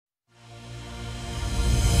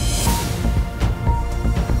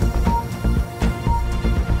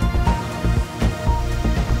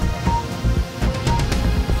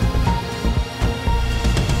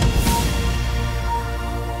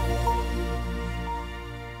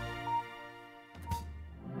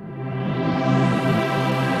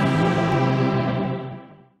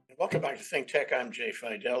Welcome back to Think Tech. I'm Jay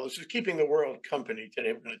Fidell. This is Keeping the World Company.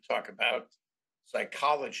 Today we're going to talk about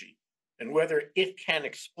psychology and whether it can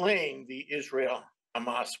explain the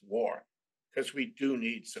Israel-Hamas war, because we do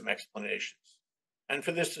need some explanations. And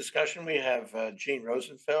for this discussion, we have Jean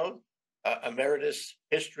Rosenfeld, Emeritus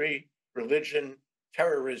History, Religion,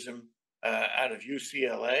 Terrorism out of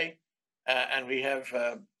UCLA. And we have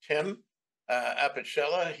Tim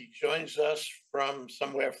Apicella. He joins us from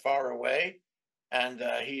somewhere far away, and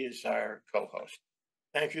he is our co-host.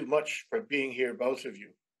 Thank you much for being here, both of you.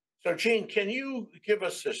 So, Jean, can you give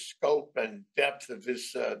us the scope and depth of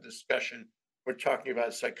this discussion? We're talking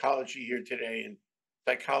about psychology here today, and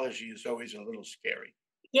psychology is always a little scary.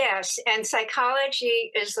 Yes, and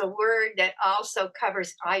psychology is a word that also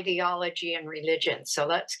covers ideology and religion. So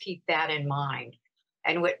let's keep that in mind.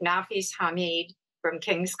 And what Nafees Hamid from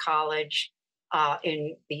King's College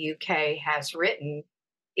in the UK has written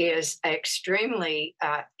is extremely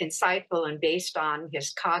insightful and based on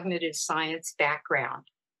his cognitive science background.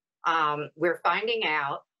 We're finding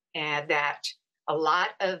out that a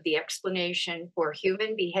lot of the explanation for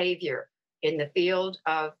human behavior in the field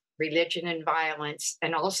of religion and violence,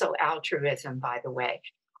 and also altruism, by the way,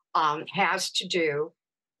 has to do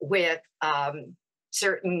with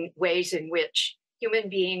certain ways in which human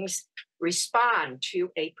beings respond to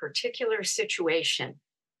a particular situation,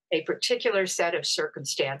 a particular set of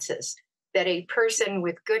circumstances, that a person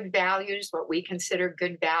with good values, what we consider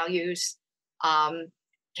good values,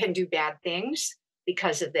 can do bad things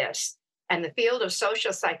because of this. And the field of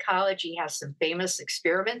social psychology has some famous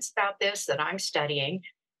experiments about this that I'm studying.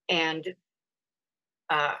 And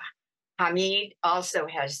Hamid also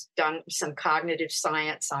has done some cognitive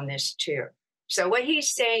science on this too. So what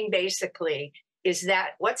he's saying basically is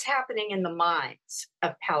that what's happening in the minds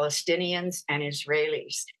of Palestinians and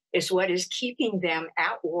Israelis is what is keeping them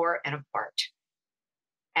at war and apart.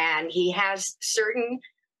 And he has certain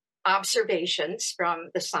observations from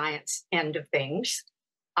the science end of things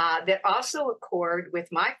that also accord with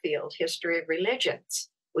my field, history of religions,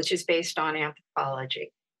 which is based on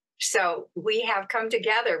anthropology. So we have come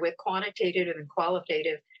together with quantitative and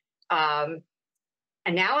qualitative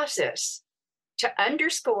analysis to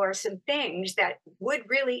underscore some things that would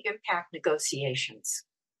really impact negotiations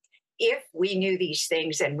if we knew these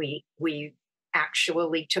things and we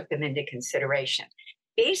actually took them into consideration.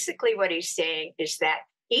 Basically, what he's saying is that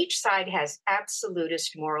each side has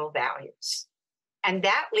absolutist moral values, and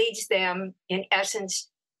that leads them, in essence,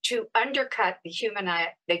 to undercut the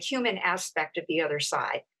human aspect of the other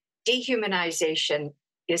side. Dehumanization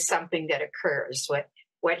is something that occurs,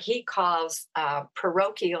 what he calls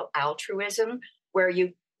parochial altruism, where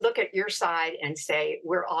you look at your side and say,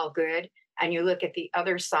 we're all good, and you look at the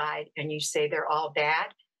other side and you say they're all bad.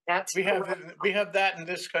 That's we have that in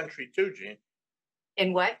this country too, Jean.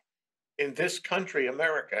 In what? In this country,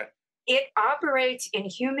 America. It operates in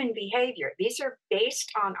human behavior. These are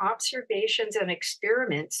based on observations and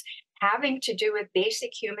experiments having to do with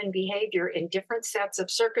basic human behavior in different sets of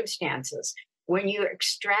circumstances. When you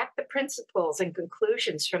extract the principles and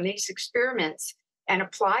conclusions from these experiments and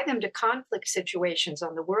apply them to conflict situations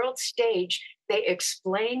on the world stage, they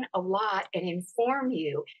explain a lot and inform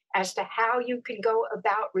you as to how you can go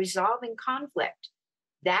about resolving conflict.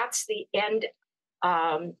 That's the end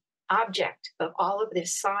object of all of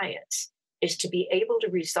this science, is to be able to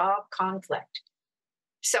resolve conflict.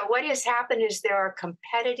 So what has happened is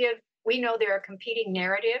we know there are competing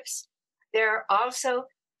narratives. There are also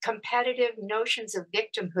competitive notions of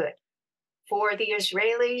victimhood. For the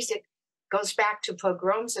Israelis, it goes back to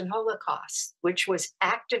pogroms and Holocaust, which was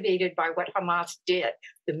activated by what Hamas did.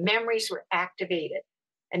 The memories were activated,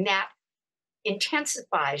 and that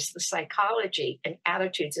intensifies the psychology and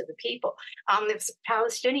attitudes of the people. On the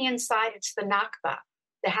Palestinian side, it's the Nakba,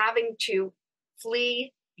 the having to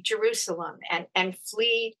flee Jerusalem and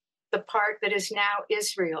flee the part that is now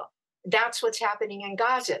Israel. That's what's happening in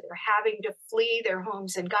Gaza. They're having to flee their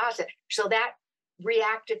homes in Gaza. So that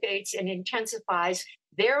reactivates and intensifies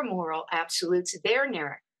their moral absolutes, their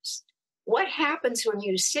narratives. What happens when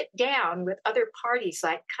you sit down with other parties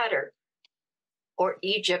like Qatar or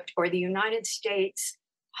Egypt or the United States,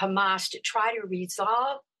 Hamas, to try to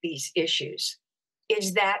resolve these issues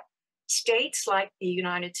is that states like the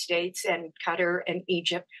United States and Qatar and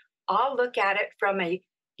Egypt all look at it from a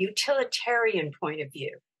utilitarian point of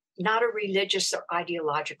view, not a religious or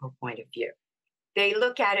ideological point of view. They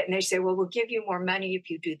look at it and they say, well, we'll give you more money if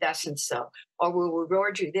you do thus and so, or we'll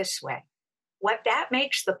reward you this way. What that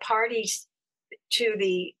makes the parties to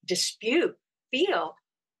the dispute feel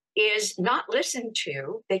is not listened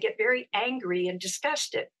to. They get very angry and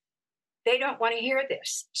disgusted. They don't want to hear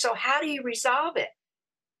this. So how do you resolve it?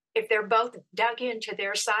 if they're both dug into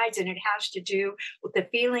their sides, and it has to do with the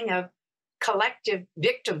feeling of collective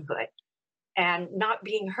victimhood and not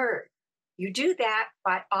being heard. You do that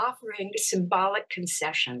by offering symbolic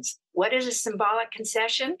concessions. What is a symbolic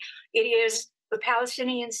concession? It is the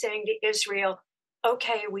Palestinians saying to Israel,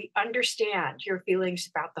 okay, we understand your feelings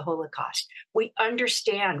about the Holocaust. We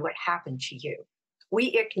understand what happened to you.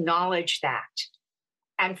 We acknowledge that.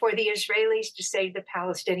 And for the Israelis to say to the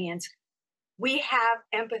Palestinians, we have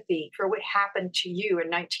empathy for what happened to you in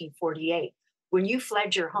 1948 when you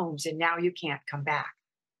fled your homes and now you can't come back.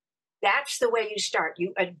 That's the way you start.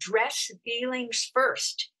 You address feelings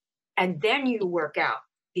first, and then you work out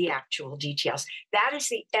the actual details. That is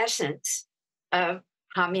the essence of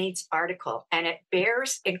Hamid's article, and it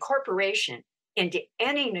bears incorporation into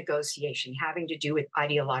any negotiation having to do with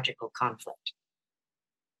ideological conflict.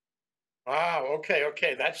 Wow.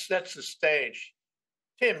 Okay. That sets the stage.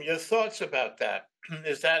 Tim, your thoughts about that?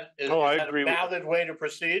 Is that I that a agree. valid way to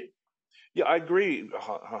proceed? Yeah, I agree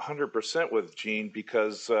 100% with Jean,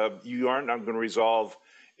 because you aren't going to resolve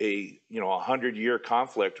a 100-year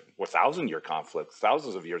conflict or 1,000-year conflict,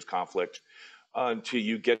 thousands of years conflict, until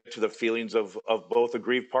you get to the feelings of both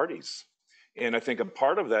aggrieved parties. And I think a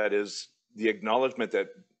part of that is the acknowledgement that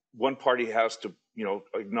one party has to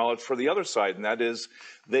acknowledge for the other side, and that is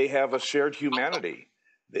they have a shared humanity.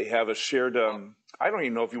 They have a shared, I don't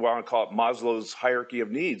even know if you want to call it Maslow's hierarchy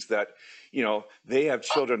of needs, that, they have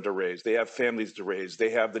children to raise, they have families to raise,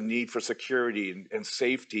 they have the need for security and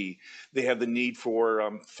safety, they have the need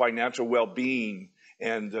for financial well-being,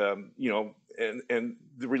 and, and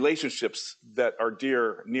the relationships that are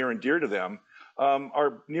near and dear to them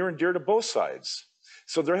are near and dear to both sides.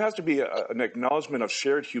 So there has to be an acknowledgement of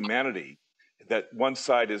shared humanity, that one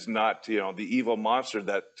side is not, the evil monster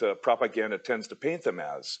that propaganda tends to paint them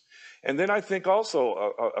as. And then I think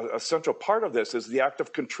also a central part of this is the act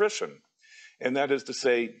of contrition. And that is to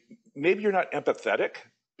say, maybe you're not empathetic,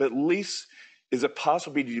 but at least is it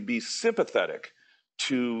possible to be sympathetic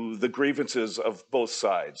to the grievances of both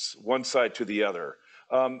sides, one side to the other?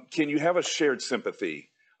 Can you have a shared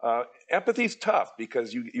sympathy? Empathy is tough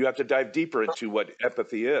because you have to dive deeper into what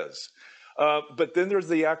empathy is. But then there's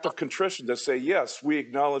the act of contrition to say, yes, we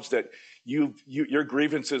acknowledge that your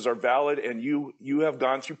grievances are valid, and you have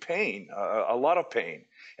gone through pain, a lot of pain,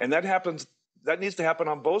 and that needs to happen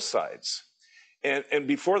on both sides. And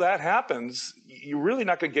before that happens, you're really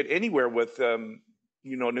not going to get anywhere with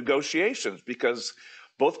negotiations, because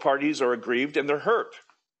both parties are aggrieved and they're hurt,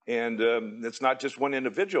 and it's not just one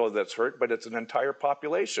individual that's hurt, but it's an entire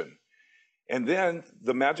population. And then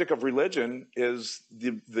the magic of religion is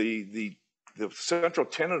the central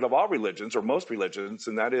tenet of all religions, or most religions,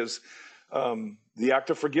 and that is the act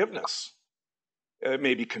of forgiveness. It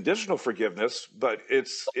may be conditional forgiveness, but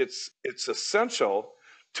it's essential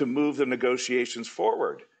to move the negotiations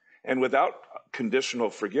forward. And without conditional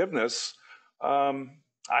forgiveness, I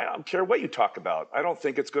don't care what you talk about. I don't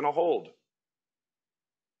think it's going to hold.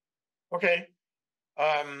 Okay.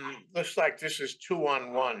 Looks like this is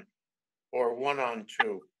 2-on-1 or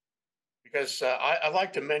 1-on-2. Because I'd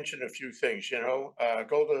like to mention a few things.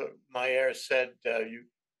 Golda Meir said you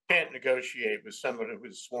can't negotiate with someone who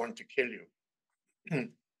is sworn to kill you.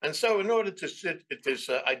 And so in order to sit at this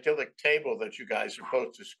idyllic table that you guys are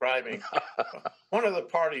both describing, one of the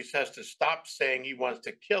parties has to stop saying he wants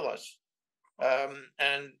to kill us.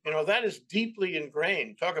 And that is deeply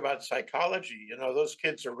ingrained. Talk about psychology. Those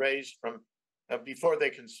kids are raised from before they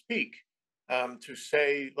can speak to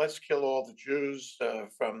say, let's kill all the Jews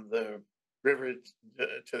from the river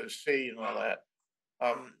to the sea and all that.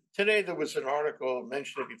 Today, there was an article,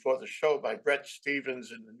 mentioned before the show, by Bret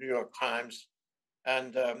Stephens in the New York Times.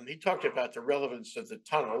 And he talked about the relevance of the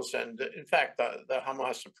tunnels and, in fact, the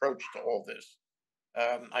Hamas approach to all this.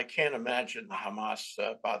 I can't imagine the Hamas,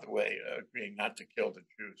 by the way, agreeing not to kill the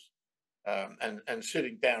Jews and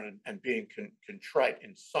sitting down and being contrite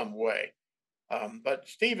in some way. But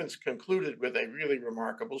Stephens concluded with a really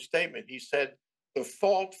remarkable statement. He said, the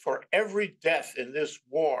fault for every death in this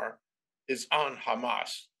war is on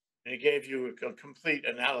Hamas. And he gave you a complete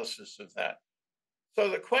analysis of that. So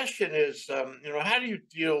the question is, how do you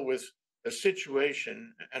deal with a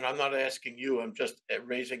situation, and I'm not asking you, I'm just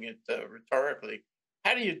raising it rhetorically,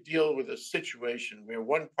 how do you deal with a situation where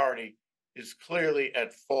one party is clearly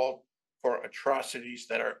at fault for atrocities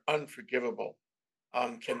that are unforgivable?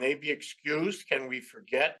 Can they be excused? Can we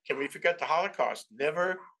forget? Can we forget the Holocaust?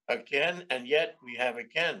 Never again, and yet we have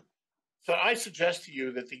again. So I suggest to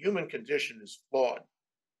you that the human condition is flawed.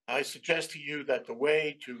 I suggest to you that the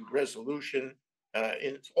way to resolution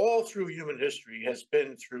all through human history has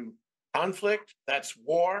been through conflict, that's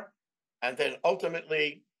war, and then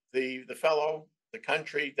ultimately the fellow, the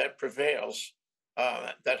country that prevails,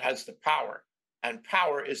 that has the power. And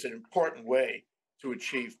power is an important way to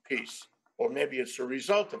achieve peace, or maybe it's a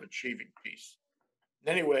result of achieving peace.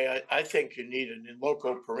 Anyway, I think you need an in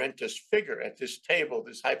loco parentis figure at this table,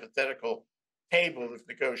 this hypothetical table of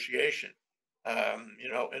negotiation.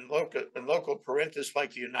 In loco parentis,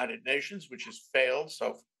 like the United Nations, which has failed,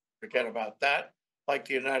 so forget about that. Like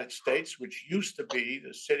the United States, which used to be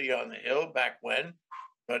the city on the hill back when,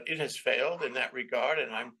 but it has failed in that regard,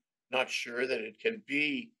 and I'm not sure that it can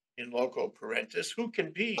be in loco parentis. Who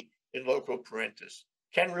can be in loco parentis?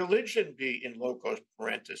 Can religion be in loco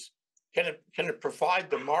parentis? Can it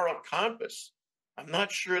provide the moral compass? I'm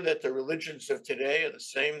not sure that the religions of today are the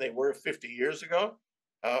same they were 50 years ago,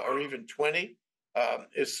 or even 20.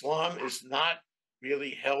 Islam is not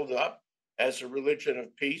really held up as a religion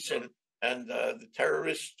of peace, and the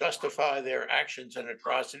terrorists justify their actions and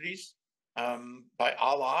atrocities by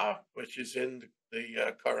Allah, which is in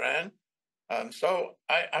the Quran. So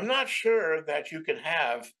I'm not sure that you can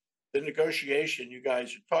have the negotiation you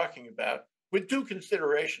guys are talking about with due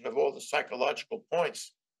consideration of all the psychological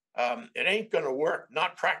points. It ain't going to work,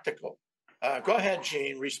 not practical. Go ahead,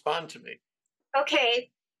 Jean, respond to me. Okay,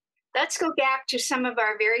 let's go back to some of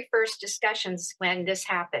our very first discussions when this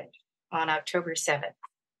happened on October 7th,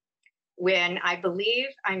 when I believe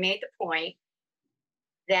I made the point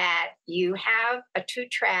that you have a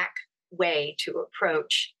two-track way to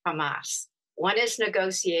approach Hamas. One is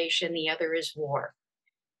negotiation, the other is war.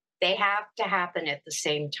 They have to happen at the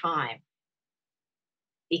same time,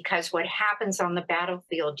 because what happens on the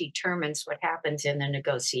battlefield determines what happens in the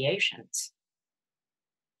negotiations.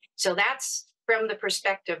 So that's from the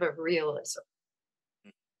perspective of realism.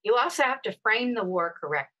 You also have to frame the war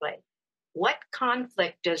correctly. What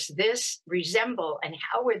conflict does this resemble, and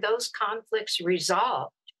how were those conflicts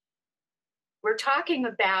resolved? We're talking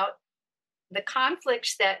about the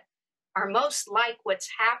conflicts that are most like what's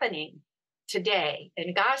happening today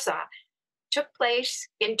in Gaza took place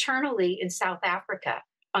internally in South Africa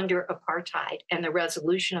under apartheid and the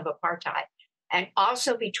resolution of apartheid, and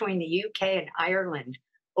also between the UK and Ireland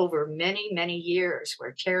over many, many years,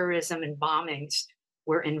 where terrorism and bombings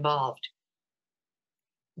were involved.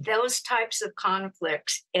 Those types of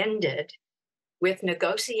conflicts ended with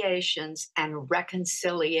negotiations and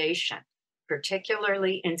reconciliation,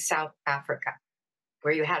 particularly in South Africa,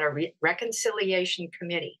 where you had a reconciliation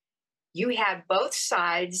committee. You had both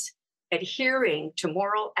sides adhering to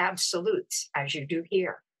moral absolutes, as you do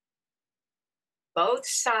here. Both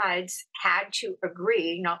sides had to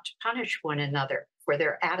agree not to punish one another for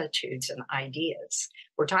their attitudes and ideas.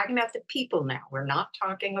 We're talking about the people now. We're not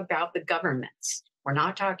talking about the governments. We're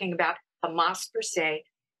not talking about Hamas per se,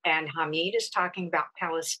 and Hamid is talking about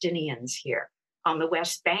Palestinians here on the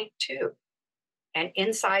West Bank too. And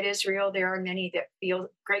inside Israel, there are many that feel a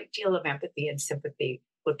great deal of empathy and sympathy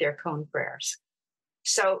with their confreres.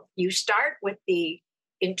 So you start with the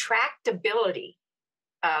intractability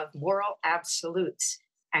of moral absolutes,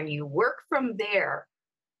 and you work from there,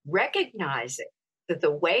 recognizing that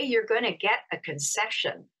the way you're going to get a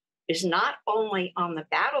concession is not only on the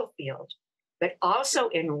battlefield, but also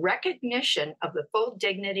in recognition of the full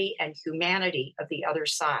dignity and humanity of the other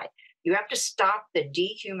side. You have to stop the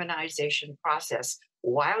dehumanization process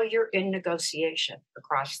while you're in negotiation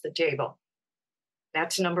across the table.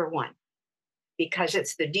 That's number one, because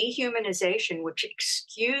it's the dehumanization which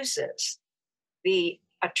excuses the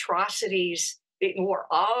atrocities. War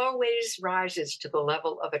always rises to the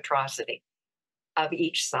level of atrocity of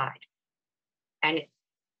each side. And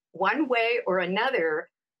one way or another,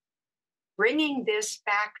 bringing this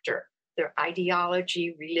factor, their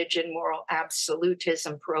ideology, religion, moral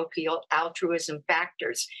absolutism, parochial altruism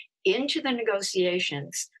factors into the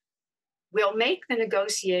negotiations will make the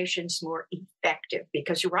negotiations more effective,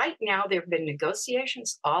 because right now there have been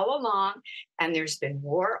negotiations all along and there's been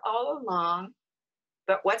war all along,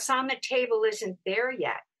 but what's on the table isn't there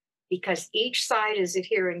yet, because each side is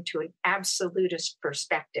adhering to an absolutist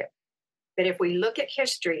perspective. But if we look at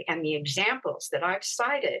history and the examples that I've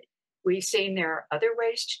cited, we've seen there are other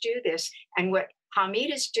ways to do this. And what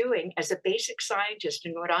Hamid is doing as a basic scientist,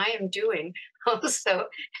 and what I am doing also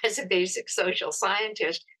as a basic social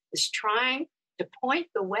scientist, is trying to point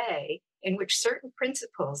the way in which certain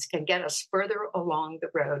principles can get us further along the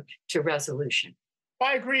road to resolution.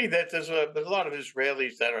 I agree that there's a lot of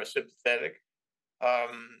Israelis that are sympathetic.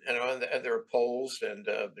 And there are polls and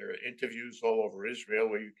there are interviews all over Israel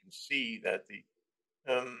where you can see that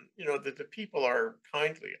that the people are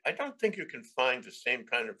kindly. I don't think you can find the same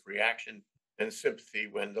kind of reaction and sympathy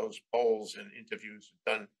when those polls and interviews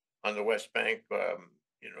are done on the West Bank,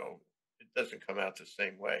 doesn't come out the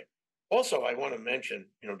same way. Also, I want to mention,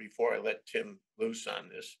 before I let Tim loose on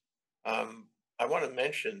this, I want to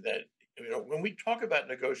mention that, when we talk about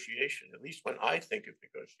negotiation, at least when I think of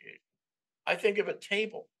negotiation, I think of a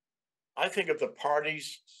table. I think of the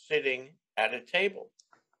parties sitting at a table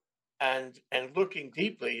and looking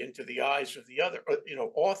deeply into the eyes of the other,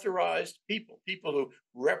 authorized people who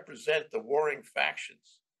represent the warring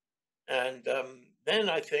factions. And then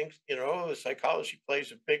I think, the psychology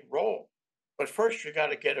plays a big role. But first, you got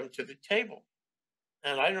to get them to the table.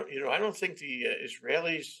 And I don't think the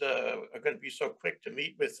Israelis are going to be so quick to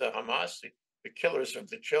meet with Hamas, the killers of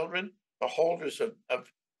the children, the holders of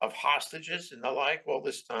hostages and the like all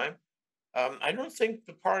this time. I don't think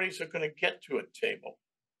the parties are going to get to a table.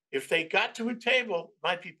 If they got to a table, it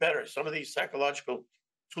might be better. Some of these psychological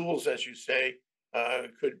tools, as you say,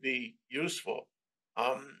 could be useful.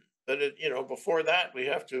 But before that, we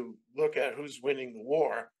have to look at who's winning the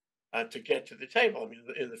war to get to the table. I mean,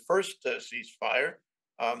 in the first ceasefire,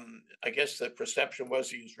 I guess the perception was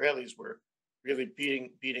the Israelis were really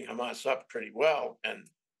beating Hamas up pretty well, and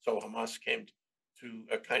so Hamas came to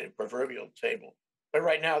a kind of proverbial table. But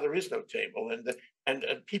right now there is no table,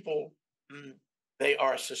 and people they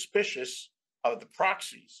are suspicious of the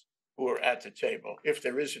proxies who are at the table, if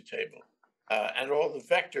there is a table, and all the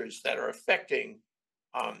vectors that are affecting,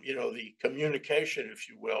 the communication, if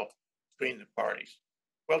you will, between the parties.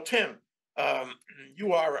 Well, Tim,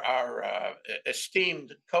 you are our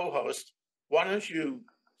esteemed co-host. Why don't you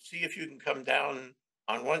see if you can come down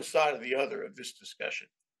on one side or the other of this discussion?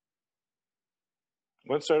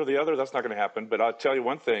 One side or the other, that's not going to happen. But I'll tell you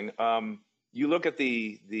one thing. You look at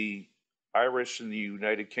the Irish and the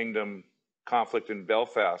United Kingdom conflict in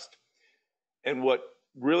Belfast, and what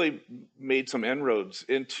really made some inroads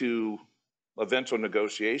into eventual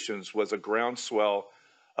negotiations was a groundswell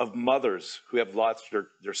of mothers who have lost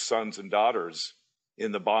their sons and daughters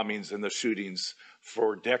in the bombings and the shootings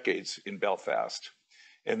for decades in Belfast.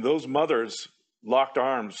 And those mothers locked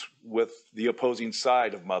arms with the opposing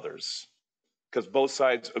side of mothers because both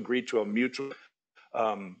sides agreed to a mutual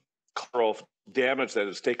collateral damage that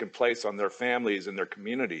has taken place on their families and their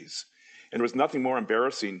communities. And there was nothing more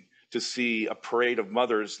embarrassing to see a parade of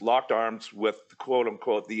mothers locked arms with, quote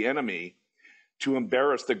unquote, the enemy to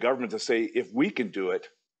embarrass the government to say, if we can do it,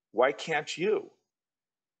 why can't you?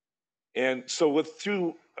 And so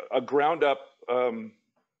through a ground up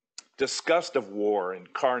disgust of war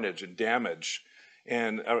and carnage and damage,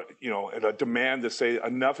 and and a demand to say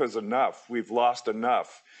enough is enough, we've lost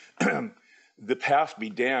enough. The past be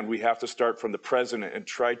damned, we have to start from the present and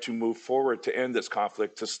try to move forward to end this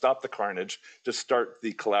conflict, to stop the carnage, to start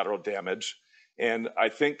the collateral damage. And I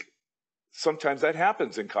think sometimes that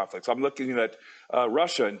happens in conflicts. I'm looking at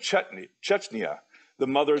Russia and Chechnya. The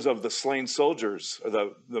mothers of the slain soldiers,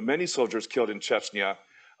 the many soldiers killed in Chechnya,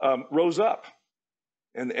 rose up,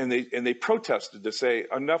 and they protested to say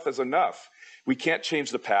enough is enough. We can't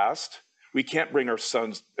change the past. We can't bring our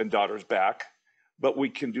sons and daughters back, but we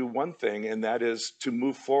can do one thing, and that is to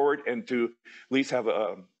move forward and to at least have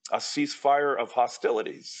a ceasefire of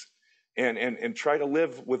hostilities, and try to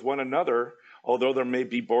live with one another. Although there may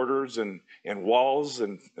be borders and walls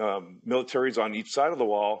and militaries on each side of the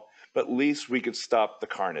wall, but at least we could stop the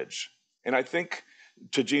carnage. And I think,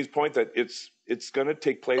 to Jean's point, that it's going to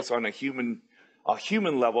take place on a human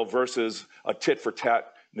level versus a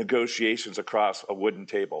tit-for-tat negotiations across a wooden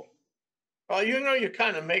table. Well, you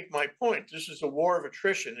kind of make my point. This is a war of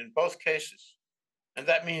attrition in both cases. And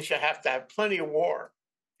that means you have to have plenty of war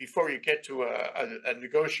before you get to a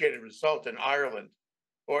negotiated result in Ireland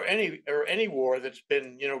or any war that's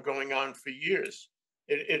been, going on for years.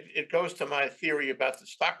 It goes to my theory about the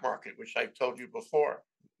stock market, which I've told you before.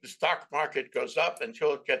 The stock market goes up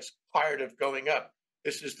until it gets tired of going up.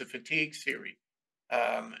 This is the fatigue theory.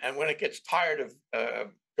 And when it gets tired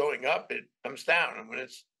of going up, it comes down. And when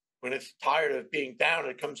it's tired of being down,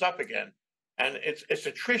 it comes up again. And it's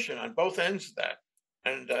attrition on both ends of that.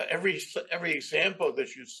 And every example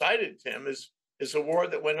that you cited, Tim, is a war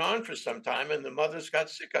that went on for some time, and the mothers got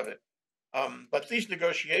sick of it. But these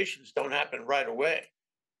negotiations don't happen right away.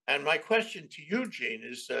 And my question to you, Jean,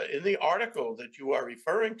 is in the article that you are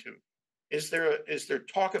referring to, is there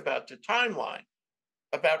talk about the timeline,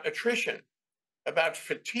 about attrition, about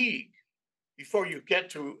fatigue, before you get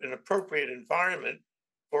to an appropriate environment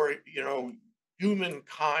for,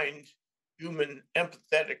 humankind, human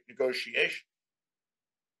empathetic negotiation?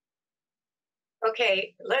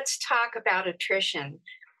 Okay, let's talk about attrition.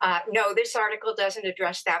 No, this article doesn't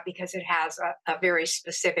address that because it has a very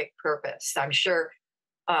specific purpose. I'm sure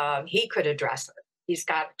he could address it. He's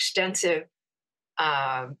got extensive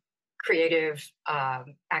creative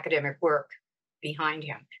academic work behind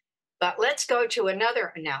him. But let's go to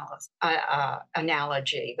another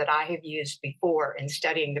analogy that I have used before in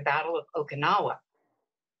studying the Battle of Okinawa.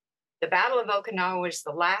 The Battle of Okinawa was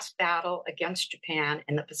the last battle against Japan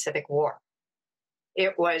in the Pacific War.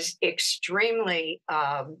 It was extremely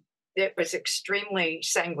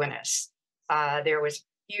sanguinous. There was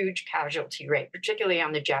huge casualty rate, particularly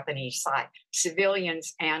on the Japanese side,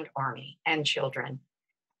 civilians and army and children.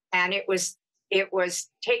 And it was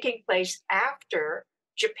taking place after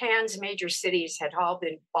Japan's major cities had all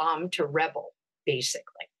been bombed to rubble,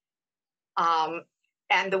 basically.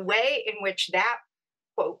 And the way in which that,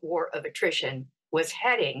 quote, war of attrition was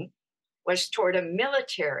heading was toward a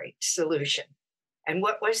military solution. And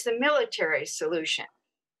what was the military solution?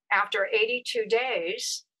 After 82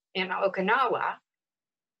 days in Okinawa,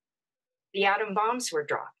 the atom bombs were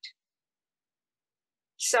dropped.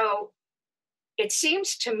 So it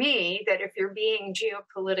seems to me that if you're being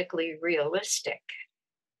geopolitically realistic,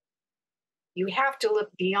 you have to look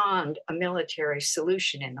beyond a military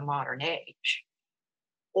solution in the modern age,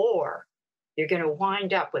 or you're going to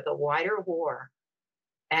wind up with a wider war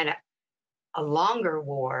and a longer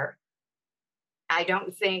war. I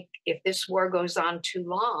don't think if this war goes on too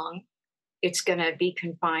long, it's going to be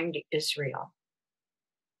confined to Israel.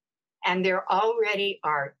 And there already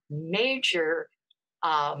are major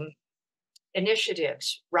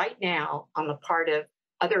initiatives right now on the part of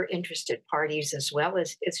other interested parties as well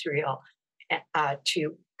as Israel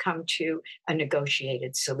to come to a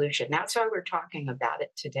negotiated solution. That's why we're talking about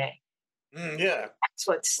it today. Yeah.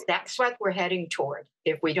 That's what we're heading toward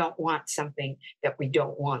if we don't want something that we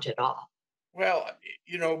don't want at all. Well,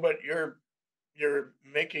 but you're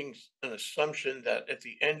making an assumption that at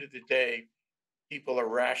the end of the day, people are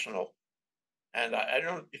rational. And I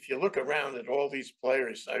don't, if you look around at all these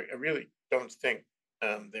players, I really don't think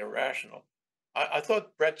they're rational. I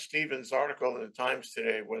thought Bret Stephens' article in the Times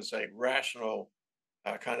today was a rational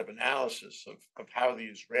kind of analysis of how the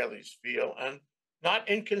Israelis feel, and not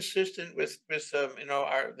inconsistent with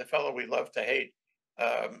the fellow we love to hate,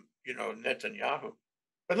 Netanyahu.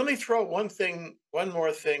 But let me throw one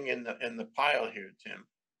more thing in the pile here, Tim,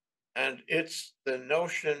 and it's the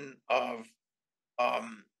notion of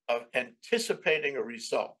anticipating a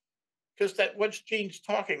result, because that what Gene's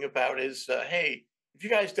talking about is, hey, if you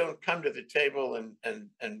guys don't come to the table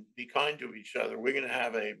and be kind to each other, we're going to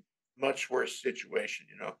have a much worse situation.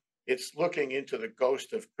 It's looking into the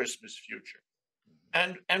ghost of Christmas future.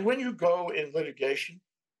 And when you go in litigation,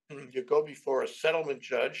 you go before a settlement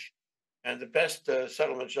judge, and the best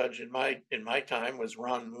settlement judge in my time was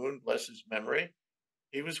Ron Moon, bless his memory.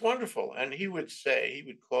 He was wonderful, and he would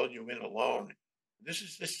call you in alone. This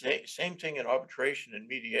is the same thing in arbitration and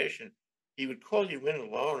mediation. He would call you in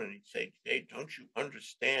alone and he'd say, hey, don't you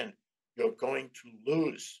understand? You're going to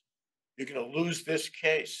lose. You're going to lose this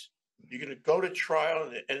case. You're going to go to trial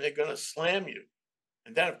and they're going to slam you.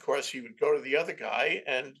 And then, of course, he would go to the other guy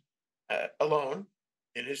and alone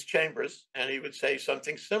in his chambers, and he would say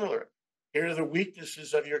something similar. Here are the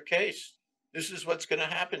weaknesses of your case. This is what's going to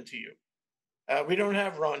happen to you. We don't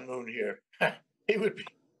have Ron Moon here. He would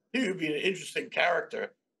be an interesting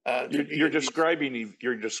character. You're describing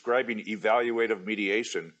evaluative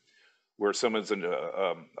mediation, where someone's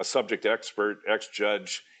a subject expert,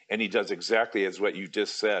 ex-judge, and he does exactly as what you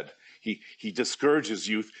just said. He discourages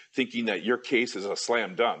you, thinking that your case is a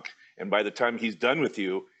slam dunk, and by the time he's done with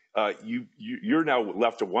you, you're now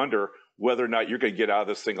left to wonder whether or not you're going to get out of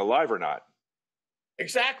this thing alive or not.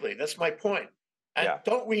 Exactly, that's my point. And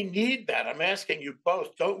Don't we need that? I'm asking you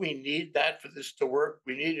both. Don't we need that for this to work?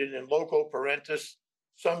 We need it in loco parentis,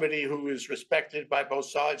 somebody who is respected by both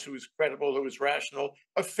sides, who is credible, who is rational,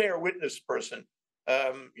 a fair witness person,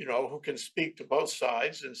 who can speak to both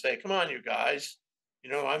sides and say, "Come on, you guys,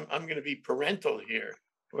 I'm going to be parental here.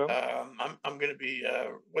 Well, I'm going to be."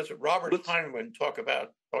 Was it Robert Heinlein talked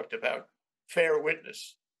about fair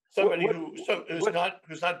witness? Somebody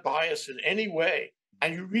who's not biased in any way.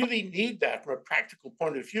 And you really need that from a practical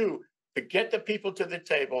point of view to get the people to the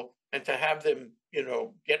table and to have them,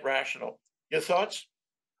 get rational. Your thoughts?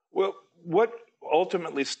 Well, what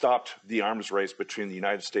ultimately stopped the arms race between the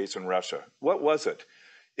United States and Russia? What was it?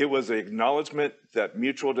 It was the acknowledgement that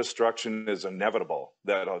mutual destruction is inevitable,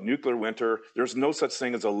 that a nuclear winter, there's no such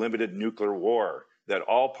thing as a limited nuclear war, that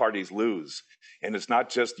all parties lose. And it's not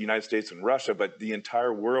just the United States and Russia, but the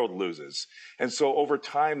entire world loses. And so over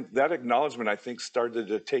time, that acknowledgement, I think, started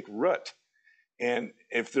to take root. And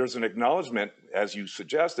if there's an acknowledgement, as you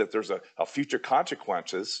suggest, that there's a future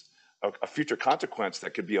consequence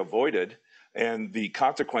that could be avoided, and the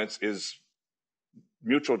consequence is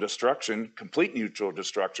mutual destruction, complete mutual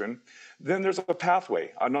destruction, then there's a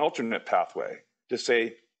pathway, an alternate pathway to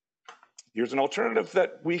say, here's an alternative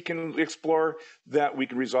that we can explore, that we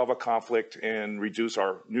can resolve a conflict and reduce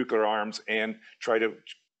our nuclear arms and try to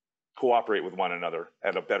cooperate with one another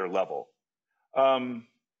at a better level.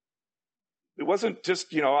 It wasn't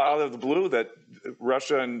just, out of the blue that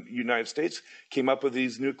Russia and the United States came up with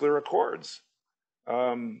these nuclear accords.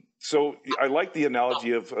 So I like the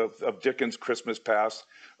analogy of Dickens' Christmas Past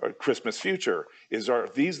or Christmas Future. Are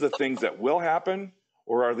these the things that will happen,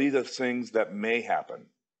 or are these the things that may happen?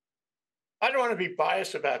 I don't want to be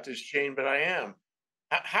biased about this, Jane, but I am.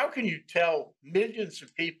 How can you tell millions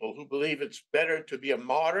of people who believe it's better to be a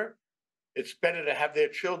martyr, it's better to have their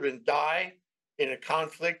children die in a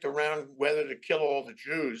conflict around whether to kill all the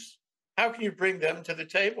Jews? How can you bring them to the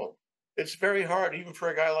table? It's very hard, even for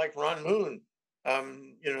a guy like Ron Moon,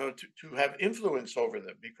 to have influence over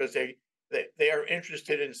them, because they are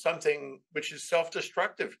interested in something which is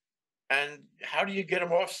self-destructive. And how do you get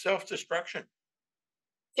them off self-destruction?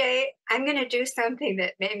 Jay, I'm going to do something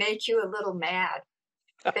that may make you a little mad,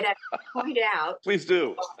 but I point out, please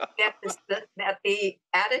do, that the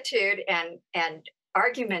attitude and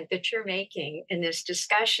argument that you're making in this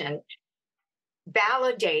discussion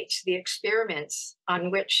validates the experiments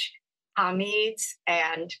on which Hamid's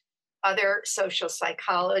and other social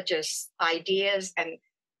psychologists' ideas and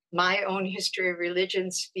my own history of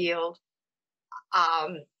religions field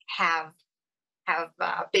have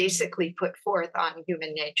basically put forth on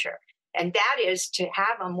human nature. And that is to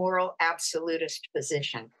have a moral absolutist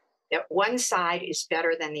position, that one side is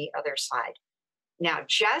better than the other side. Now,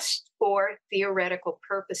 just for theoretical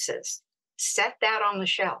purposes, set that on the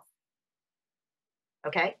shelf,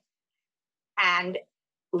 okay? And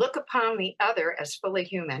look upon the other as fully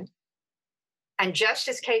human and just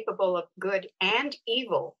as capable of good and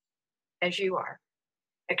evil as you are,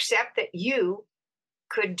 except that you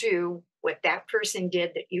could do what that person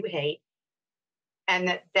did that you hate, and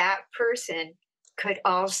that person could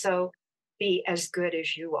also be as good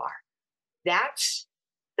as you are. That's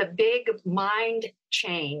the big mind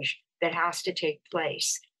change that has to take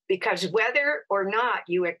place, because whether or not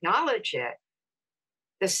you acknowledge it,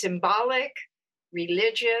 the symbolic,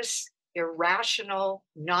 religious, irrational,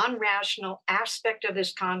 non-rational aspect of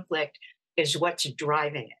this conflict is what's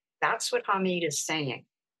driving it. That's what Hamid is saying.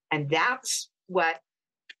 And that's what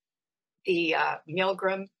the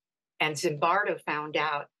Milgram and Zimbardo found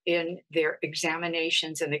out in their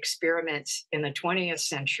examinations and experiments in the 20th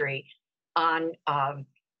century on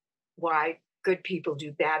why good people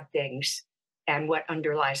do bad things and what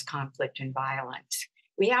underlies conflict and violence.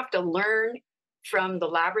 We have to learn from the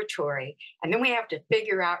laboratory, and then we have to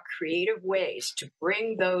figure out creative ways to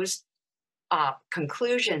bring those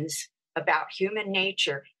conclusions about human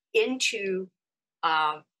nature into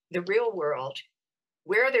the real world,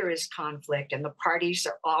 where there is conflict and the parties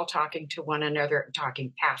are all talking to one another and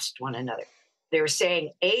talking past one another. They're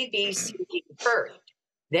saying A, B, C, D first.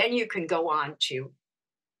 Then you can go on to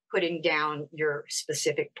putting down your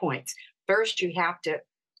specific points. First, you have to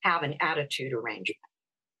have an attitude arrangement.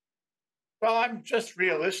 Well, I'm just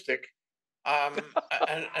realistic. I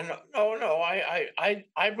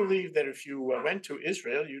believe that if you went to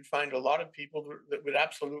Israel, you'd find a lot of people that would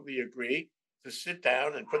absolutely agree to sit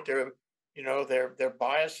down and put their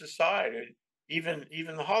bias aside, and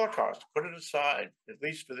even the Holocaust, put it aside, at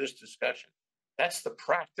least for this discussion. That's the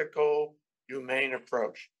practical, humane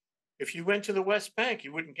approach. If you went to the West Bank,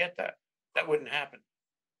 you wouldn't get that. That wouldn't happen.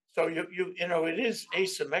 So it is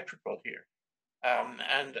asymmetrical here,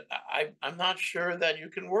 and I'm not sure that you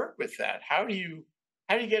can work with that. How do you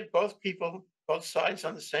get both sides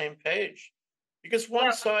on the same page? Because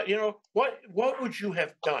one side, what would you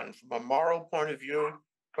have done from a moral point of view,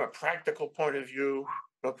 from a practical point of view,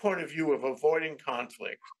 from a point of view of avoiding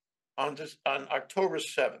conflict on October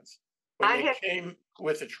 7th, when they came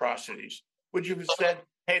with atrocities? Would you have said,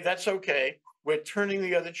 hey, that's okay, we're turning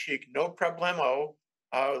the other cheek, no problemo,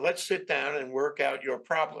 let's sit down and work out your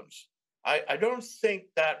problems? I don't think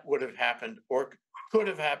that would have happened, or could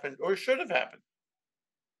have happened, or should have happened.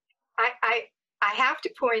 I have to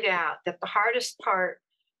point out that the hardest part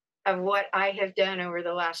of what I have done over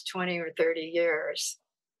the last 20 or 30 years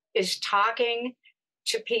is talking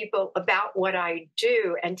to people about what I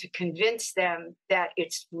do and to convince them that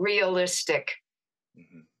it's realistic.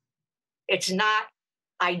 Mm-hmm. It's not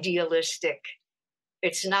idealistic.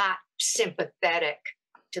 It's not sympathetic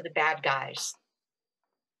to the bad guys.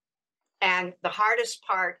 And the hardest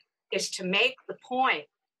part is to make the point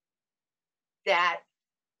that,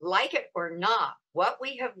 like it or not, what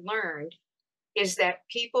we have learned is that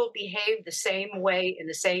people behave the same way in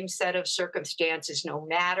the same set of circumstances, no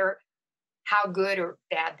matter how good or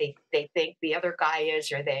bad they think the other guy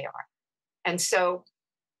is or they are. And so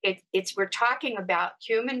we're talking about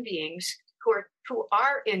human beings who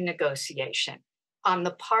are in negotiation on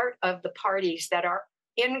the part of the parties that are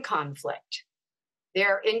in conflict.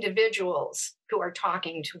 They're individuals who are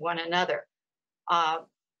talking to one another.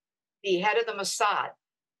 The head of the Mossad,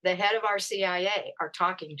 the head of our CIA are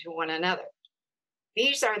talking to one another.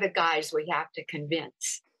 These are the guys we have to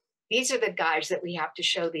convince. These are the guys that we have to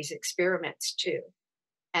show these experiments to.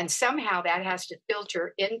 And somehow that has to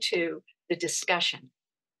filter into the discussion.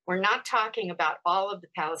 We're not talking about all of the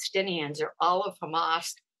Palestinians or all of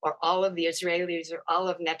Hamas or all of the Israelis or all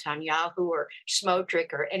of Netanyahu or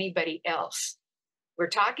Smotrich or anybody else. We're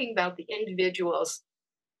talking about the individuals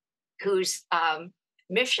whose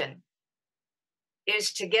mission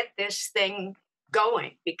is to get this thing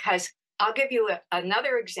going. Because I'll give you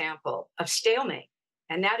another example of stalemate,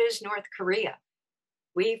 and that is North Korea.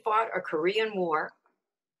 We fought a Korean War.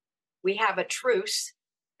 We have a truce.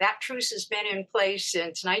 That truce has been in place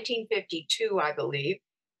since 1952, I believe.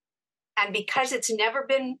 And because it's never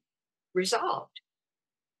been resolved,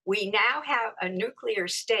 we now have a nuclear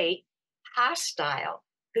state hostile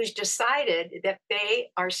who's decided that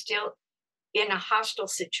they are still in a hostile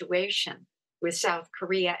situation with South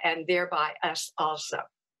Korea and thereby us also.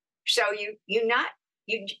 So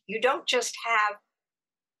you don't just have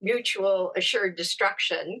mutual assured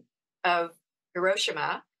destruction of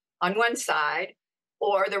Hiroshima on one side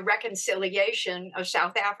or the reconciliation of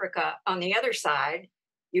South Africa on the other side.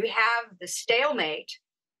 You have the stalemate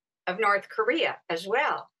of North Korea as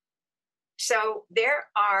well. So there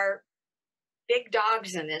are big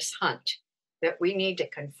dogs in this hunt that we need to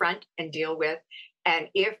confront and deal with. And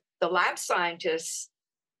if the lab scientists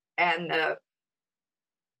and the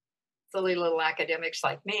silly little academics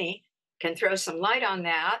like me can throw some light on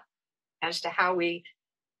that as to how we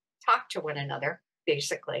talk to one another,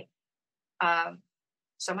 basically,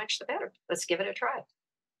 so much the better. Let's give it a try.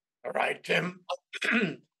 All right, Tim,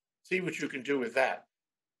 see what you can do with that.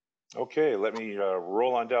 Okay, let me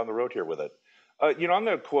roll on down the road here with it. I'm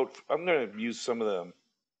going to use some of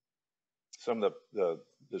the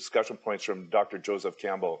discussion points from Dr. Joseph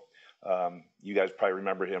Campbell. You guys probably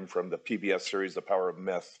remember him from the PBS series, The Power of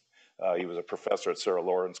Myth. He was a professor at Sarah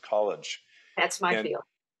Lawrence College. That's my field.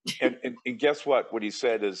 and guess what? What he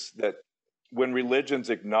said is that when religions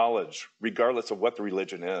acknowledge, regardless of what the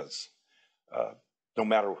religion is, no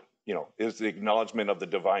matter, is the acknowledgement of the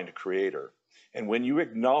divine creator. And when you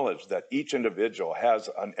acknowledge that each individual has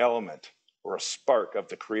an element or a spark of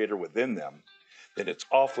the creator within them, then it's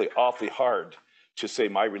awfully, awfully hard to say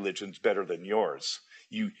my religion's better than yours.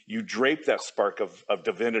 You drape that spark of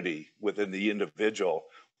divinity within the individual.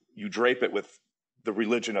 You drape it with the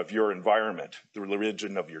religion of your environment, the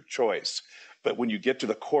religion of your choice. But when you get to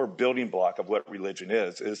the core building block of what religion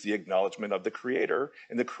is the acknowledgement of the creator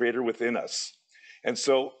and the creator within us. And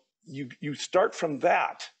so you start from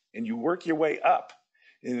that and you work your way up.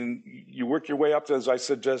 And you work your way up, as I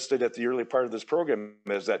suggested at the early part of this program,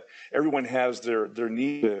 is that everyone has their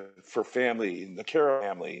need for family and the care of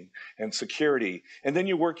family and security. And then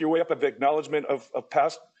you work your way up of acknowledgement of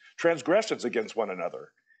past transgressions against one another.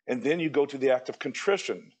 And then you go to the act of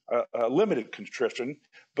contrition, a limited contrition,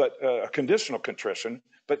 but a conditional contrition,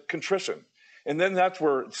 but contrition. And then that's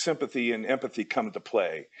where sympathy and empathy come into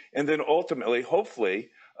play. And then ultimately, hopefully,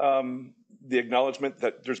 the acknowledgement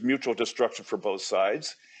that there's mutual destruction for both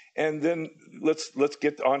sides. And then let's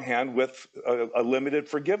get on hand with a limited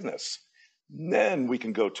forgiveness. Then we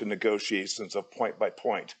can go to negotiations of point by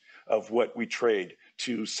point of what we trade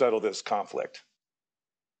to settle this conflict.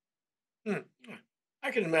 I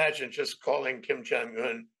can imagine just calling Kim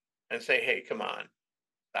Jong-un and say, hey, come on,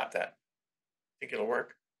 stop that. Think it'll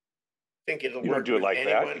work? Think it'll work? You don't do it like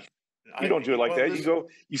that. You don't do it like that.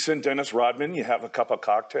 You send Dennis Rodman, you have a couple of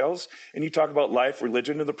cocktails, and you talk about life,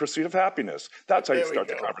 religion, and the pursuit of happiness. That's how you start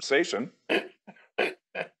the conversation.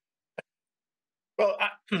 Well,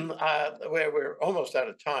 we're almost out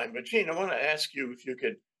of time, but Jean, I want to ask you if you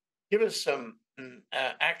could give us some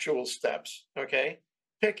actual steps, okay?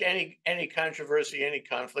 Pick any controversy, any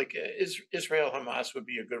conflict. Israel-Hamas would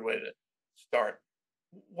be a good way to start.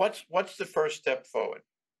 What's the first step forward?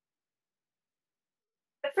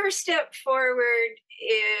 The first step forward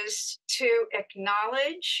is to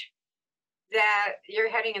acknowledge that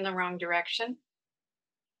you're heading in the wrong direction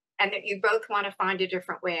and that you both want to find a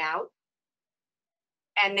different way out.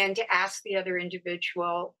 And then to ask the other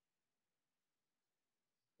individual,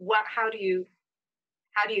 how do you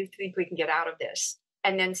think we can get out of this?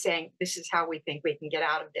 and then saying, this is how we think we can get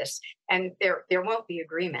out of this. And there won't be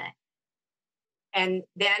agreement. And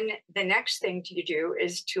then the next thing to do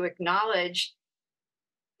is to acknowledge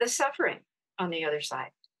the suffering on the other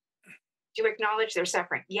side, to acknowledge their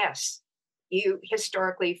suffering. Yes, you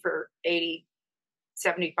historically for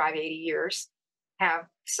 75, 80 years have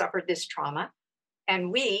suffered this trauma.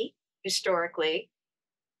 And we historically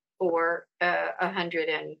for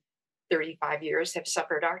 135 years have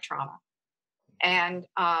suffered our trauma. And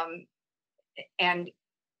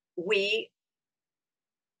we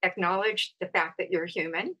acknowledge the fact that you're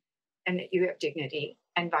human and that you have dignity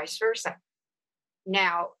and vice versa.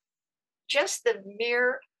 Now, just the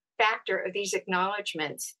mere factor of these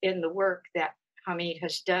acknowledgments in the work that Hamid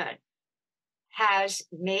has done has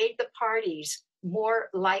made the parties more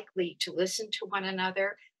likely to listen to one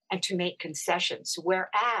another and to make concessions.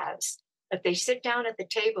 Whereas if they sit down at the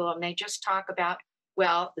table and they just talk about,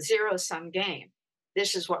 well, zero-sum game,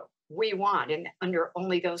 this is what we want and under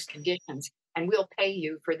only those conditions, and we'll pay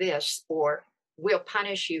you for this or we'll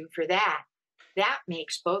punish you for that, that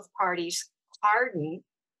makes both parties harden,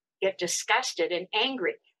 get disgusted and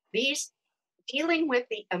angry. These dealing with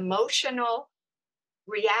the emotional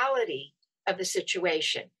reality of the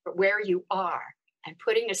situation, where you are, and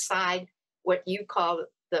putting aside what you call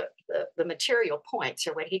the material points,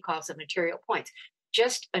 or what he calls the material points,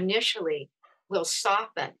 just initially will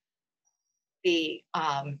soften the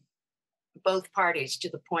both parties to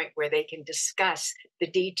the point where they can discuss the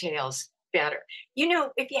details better. You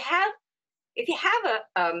know, if you have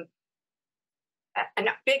a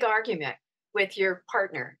big argument with your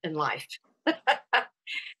partner in life,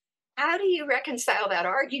 how do you reconcile that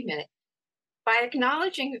argument? By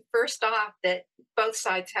acknowledging first off that both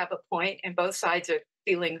sides have a point and both sides are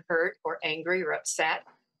feeling hurt or angry or upset,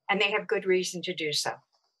 and they have good reason to do so.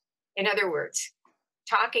 In other words,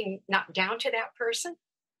 talking not down to that person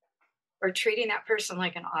or treating that person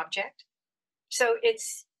like an object. So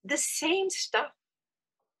it's the same stuff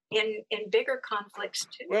in bigger conflicts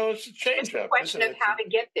too. Well, it's a change up. It's a question of how to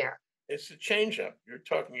get there. It's a change up. You're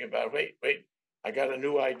talking about, wait, I got a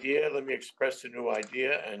new idea. Let me express the new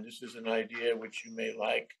idea. And this is an idea which you may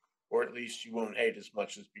like, or at least you won't hate as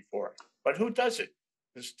much as before. But who does it?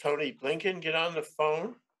 Does Tony Blinken get on the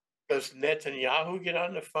phone? Does Netanyahu get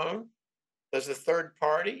on the phone? Does a third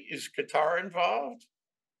party? Is Qatar involved?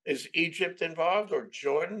 Is Egypt involved, or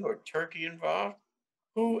Jordan or Turkey involved?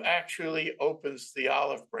 Who actually opens the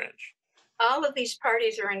olive branch? All of these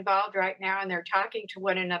parties are involved right now, and they're talking to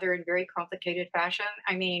one another in very complicated fashion.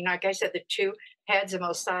 I mean, like I said, the two heads of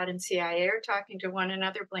Mossad and CIA are talking to one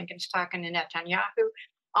another. Blinken's talking to Netanyahu.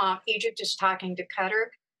 Egypt is talking to Qatar.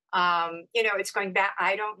 You know, it's going back.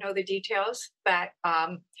 I don't know the details, but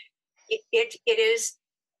it is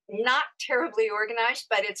not terribly organized,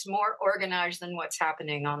 but it's more organized than what's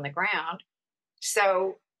happening on the ground.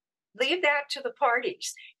 So leave that to the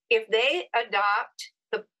parties. If they adopt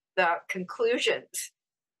the conclusions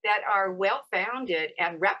that are well-founded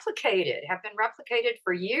and replicated, have been replicated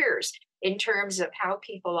for years in terms of how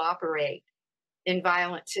people operate in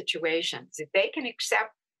violent situations, if they can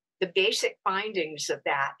accept the basic findings of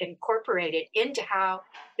that, incorporate it into how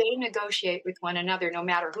they negotiate with one another, no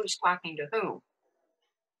matter who's talking to whom,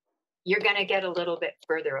 you're going to get a little bit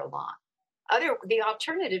further along. The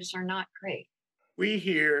alternatives are not great. We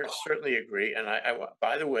here certainly agree. And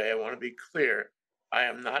by the way, I want to be clear. I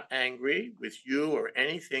am not angry with you or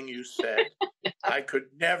anything you said. I could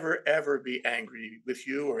never, ever be angry with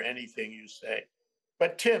you or anything you say.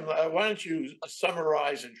 But Tim, why don't you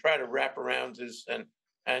summarize and try to wrap around this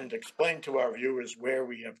and explain to our viewers where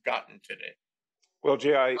we have gotten today? Well,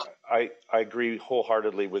 Jay, I agree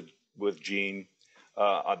wholeheartedly with Jean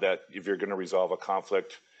that if you're going to resolve a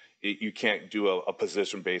conflict, you can't do a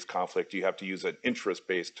position-based conflict. You have to use an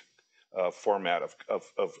interest-based format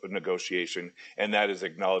of negotiation, and that is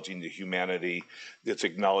acknowledging the humanity. It's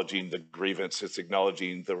acknowledging the grievance. It's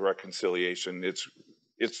acknowledging the reconciliation. It's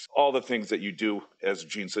all the things that you do, as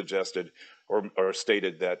Jean suggested or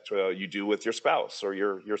stated, that you do with your spouse or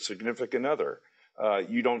your significant other.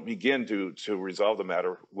 You don't begin to resolve the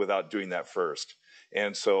matter without doing that first.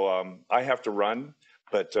 And so I have to run,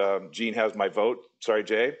 but Jean has my vote. Sorry,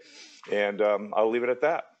 Jay. And I'll leave it at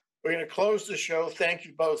that. We're going to close the show. Thank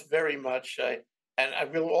you both very much. And I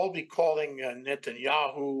will all be calling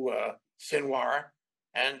Netanyahu Sinwar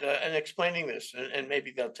and explaining this, and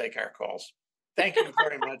maybe they'll take our calls. Thank you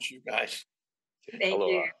very much, you guys. Thank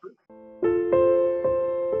you.